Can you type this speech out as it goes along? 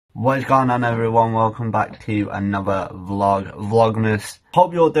What's going on, everyone? Welcome back to another vlogmas.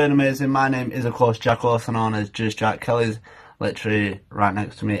 Hope you're all doing amazing. My name is of course Jack, also known as Just Jack. Kelly's literally right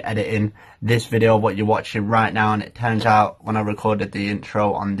next to me editing this video what you're watching right now, and it turns out when I recorded the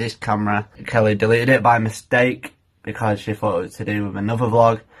intro on this camera, Kelly deleted it by mistake because she thought it was to do with another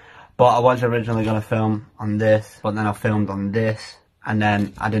vlog. But I was originally going to film on this, but then I filmed on this, and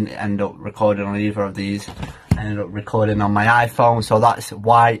then I didn't end up recording on either of these. I ended up recording on my iPhone, so that's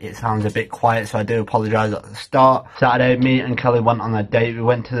why it sounds a bit quiet, so I do apologise at the start. Saturday, me and Kelly went on a date. We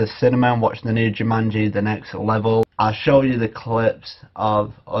went to the cinema and watched the new Jumanji, The Next Level. I'll show you the clips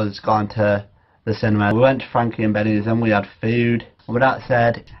of us going to the cinema. We went to Frankie and Benny's and we had food. And with that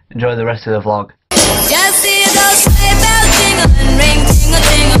said, enjoy the rest of the vlog. Just see those sleigh bells jingling, ring, tingle,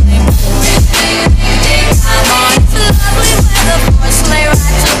 tingling. I'm on to lovely weather for a sleigh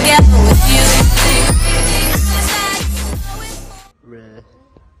ride together with you. We're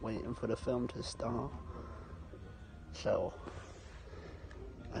waiting for the film to start, so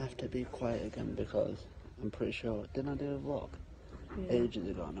I have to be quiet again because I'm pretty sure, didn't I do a vlog ages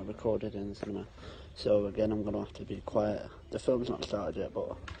ago and I recorded in the cinema? So again, I'm going to have to be quiet. The film's not started yet,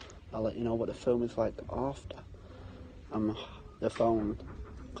 but I'll let you know what the film is like after. The phone,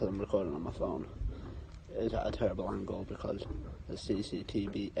 because I'm recording on my phone, is at a terrible angle because there's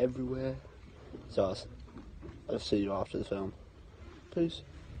CCTV everywhere. So I'll see you after the film. Peace.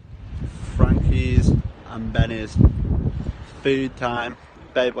 Frankie's and Benny's food time.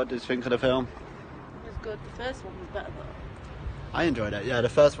 Babe, what did you think of the film? It was good. The first one was better though. I enjoyed it. Yeah, the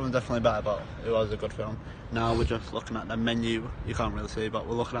first one was definitely better, but it was a good film. Now we're just looking at the menu. You can't really see, but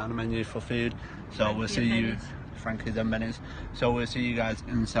we're looking at the menu for food. So we'll see you, Frankie's and Benny's. So we'll see you guys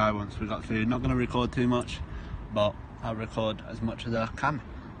inside once we've got food. Not going to record too much, but I'll record as much as I can.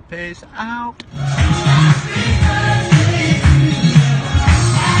 Peace out.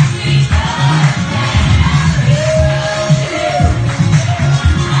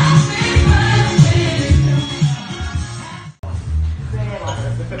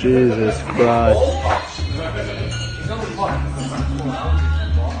 Jesus Christ.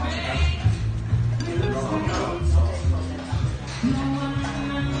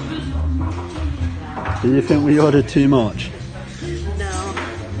 Do you think we ordered too much? No,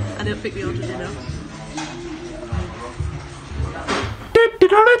 I don't think we ordered enough.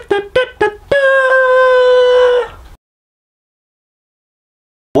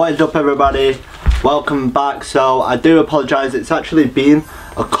 What is up, everybody? Welcome back. So I do apologise, it's actually been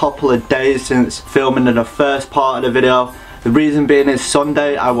a couple of days since filming the first part of the video. The reason being is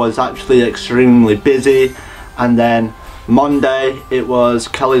Sunday I was actually extremely busy, and then Monday it was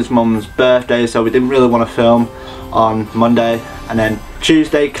Kelly's mum's birthday, so we didn't really want to film on Monday, and then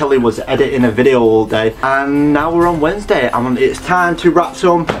Tuesday Kelly was editing a video all day, and now we're on Wednesday and it's time to wrap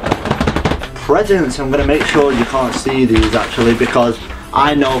some presents. I'm going to make sure you can't see these actually, because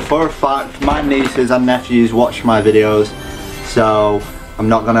I know for a fact my nieces and nephews watch my videos, so I'm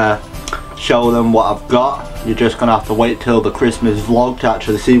not gonna show them what I've got. You're just gonna have to wait till the Christmas vlog to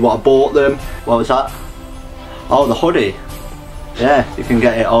actually see what I bought them. What was that? Oh, the hoodie. Yeah, you can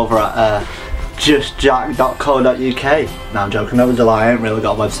get it over at justjack.co.uk. No, I'm joking, that was a lie, I ain't really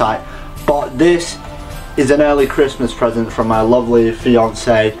got a website. But this is an early Christmas present from my lovely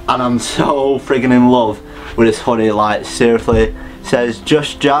fiance, and I'm so friggin' in love with this hoodie. Like, seriously. It says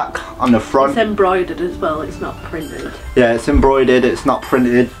Just Jack on the front. It's embroidered as well, it's not printed. Yeah, it's embroidered, it's not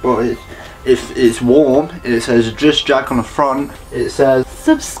printed, but it's warm. It says Just Jack on the front. It says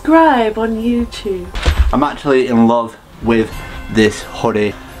subscribe on YouTube. I'm actually in love with this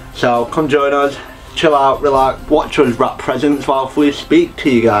hoodie. So come join us, chill out, relax, watch us wrap presents while we speak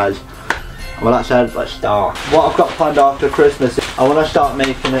to you guys. And with that said, let's start. What I've got planned after Christmas, I want to start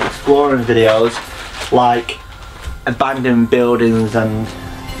making exploring videos, like abandoned buildings and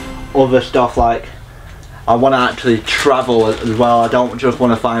other stuff. Like, I want to actually travel as well. I don't just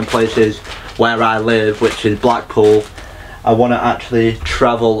want to find places where I live, which is Blackpool. I want to actually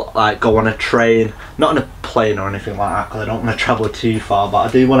travel, like go on a train, not on a plane or anything like that, because I don't want to travel too far, but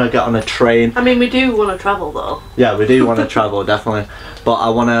I do want to get on a train. I mean, we do want to travel though. Yeah, we do want to travel, definitely, but I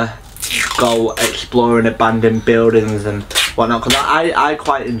want to go exploring abandoned buildings and whatnot, because I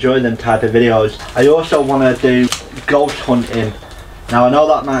quite enjoy them type of videos. I also want to do ghost hunting. Now I know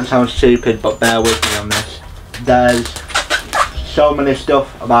that might sound stupid, but bear with me on this. There's so many stuff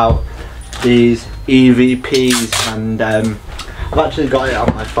about these EVPs, and I've actually got it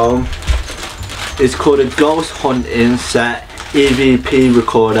on my phone. It's called a ghost hunting set, EVP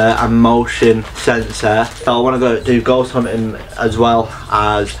recorder and motion sensor. So I want to go do ghost hunting as well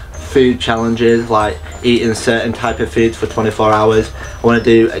as food challenges, like eating certain type of foods for 24 hours. I want to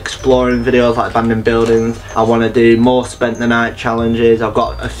do exploring videos like abandoned buildings. I want to do more spent the night challenges. I've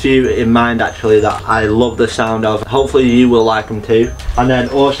got a few in mind actually that I love the sound of. Hopefully you will like them too. And then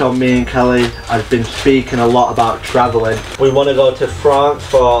also me and Kelly have been speaking a lot about traveling. We want to go to France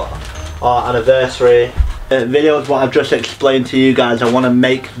for our anniversary. Videos what I've just explained to you guys, I want to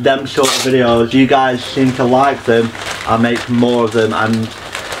make them sort of videos. You guys seem to like them, I'll make more of them, and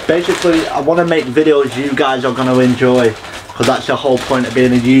basically I want to make videos you guys are going to enjoy, because that's the whole point of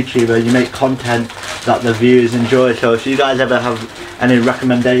being a YouTuber. You make content that the viewers enjoy. So if you guys ever have any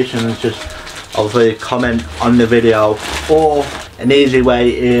recommendations, just obviously comment on the video, or an easy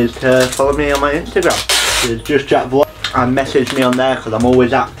way is to follow me on my Instagram. It's just Jackk Vlog, and message me on there because I'm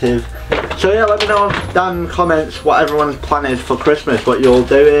always active. So yeah, let me know down in the comments what everyone's plan is for Christmas, what you're all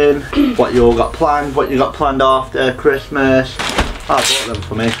doing, what you all got planned, what you got planned after Christmas. Oh, I bought them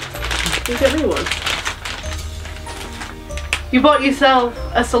for me. You get me one. You bought yourself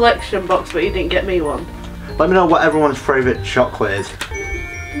a selection box, but you didn't get me one. Let me know what everyone's favourite chocolate is.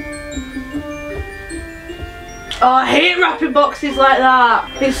 Oh, I hate wrapping boxes like that.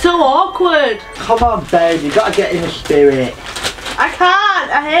 It's so awkward. Come on, babe, you gotta get in the spirit. I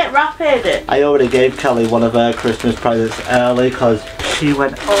can't. I hate wrapping it. I already gave Kelly one of her Christmas presents early because she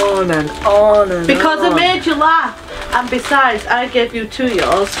went on and on and because on. I made you laugh. And besides, I gave you 2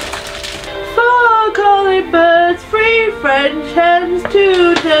 yours. 4 calling birds, 3 French hens,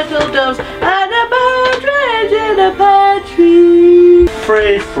 2 turtle doves, and a partridge in a pear tree.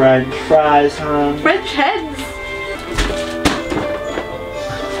 3 French fries, hon. French hens.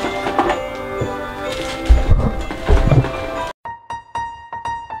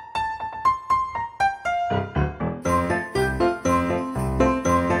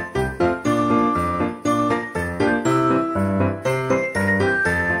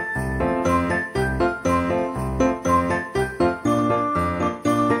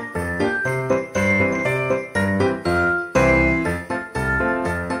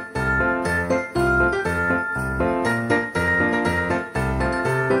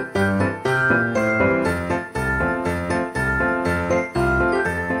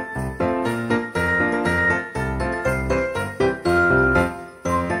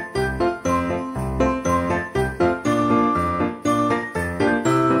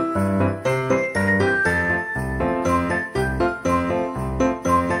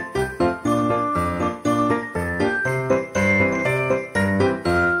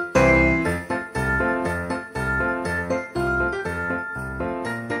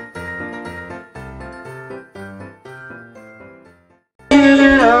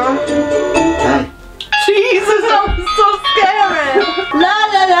 Jesus, that was so scary. La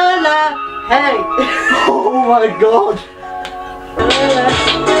la la la. Hey. Oh my god.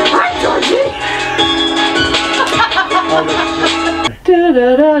 Hi, Georgie.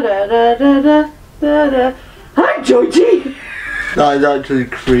 Hi, Georgie. That is actually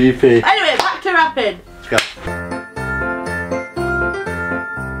creepy. Anyway, back to rapping. Let's go.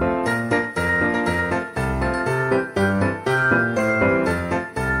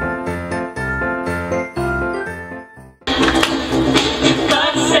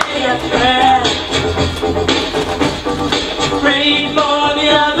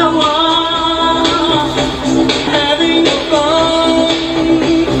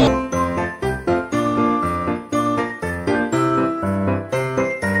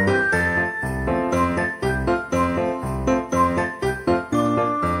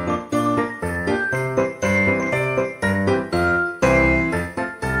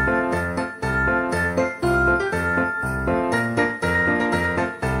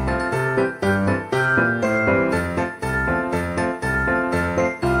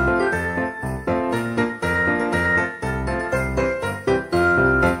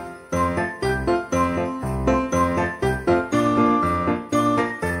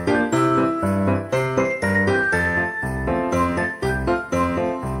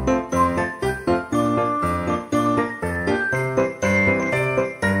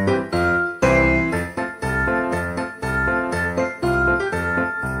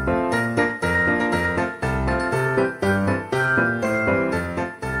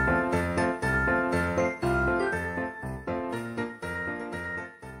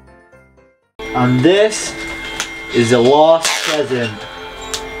 And this is the last present.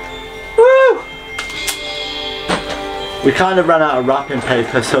 Woo! We kind of ran out of wrapping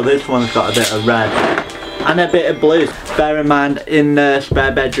paper, so this one's got a bit of red and a bit of blue. Bear in mind, in the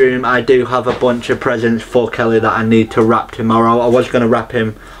spare bedroom I do have a bunch of presents for Kelly that I need to wrap tomorrow. I was going to wrap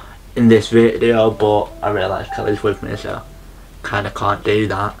him in this video, but I realised Kelly's with me, so kind of can't do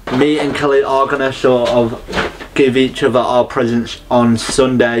that. Me and Kelly are going to sort of give each other our presents on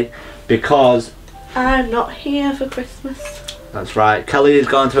Sunday because I'm not here for Christmas. that's right, Kelly is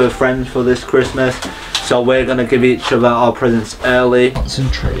going to her friends for this Christmas, so we're going to give each other our presents early.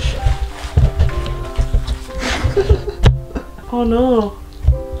 Concentration. Oh no.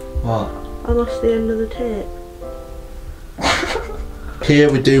 What? I lost the end of the tape.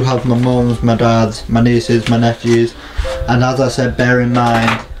 Here we do have my mum's, my dad's, my nieces, my nephews, and as I said, bear in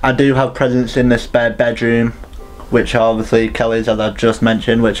mind, I do have presents in the spare bedroom, which are obviously Kelly's, as I've just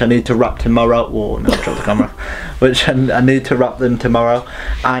mentioned, which I need to wrap tomorrow. Whoa, no, drop the camera. Which I need to wrap them tomorrow.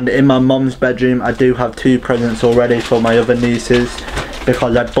 And in my mum's bedroom, I do have 2 presents already for my other nieces,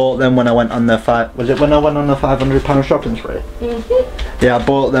 because I bought them when I went on the £500 shopping spree? Mm-hmm. Yeah, I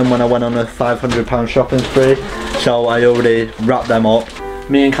bought them when I went on a £500 shopping spree, so I already wrapped them up.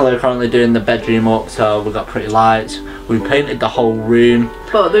 Me and Kelly are currently doing the bedroom up, so we've got pretty lights. We painted the whole room.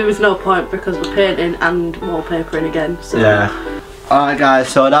 But there was no point because we're painting and wallpapering again, so... Yeah. Alright guys,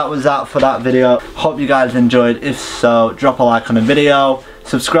 so that was that for that video. Hope you guys enjoyed. If so, drop a like on the video.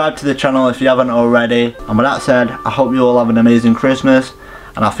 Subscribe to the channel if you haven't already. And with that said, I hope you all have an amazing Christmas.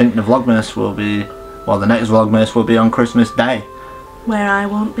 And I think the Vlogmas will be, well, the next Vlogmas will be on Christmas Day. Where I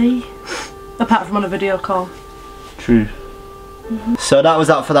won't be. Apart from on a video call. True. So that was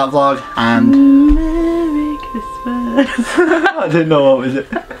that for that vlog, and Merry Christmas. I didn't know what was it.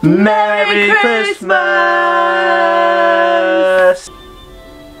 Merry Christmas!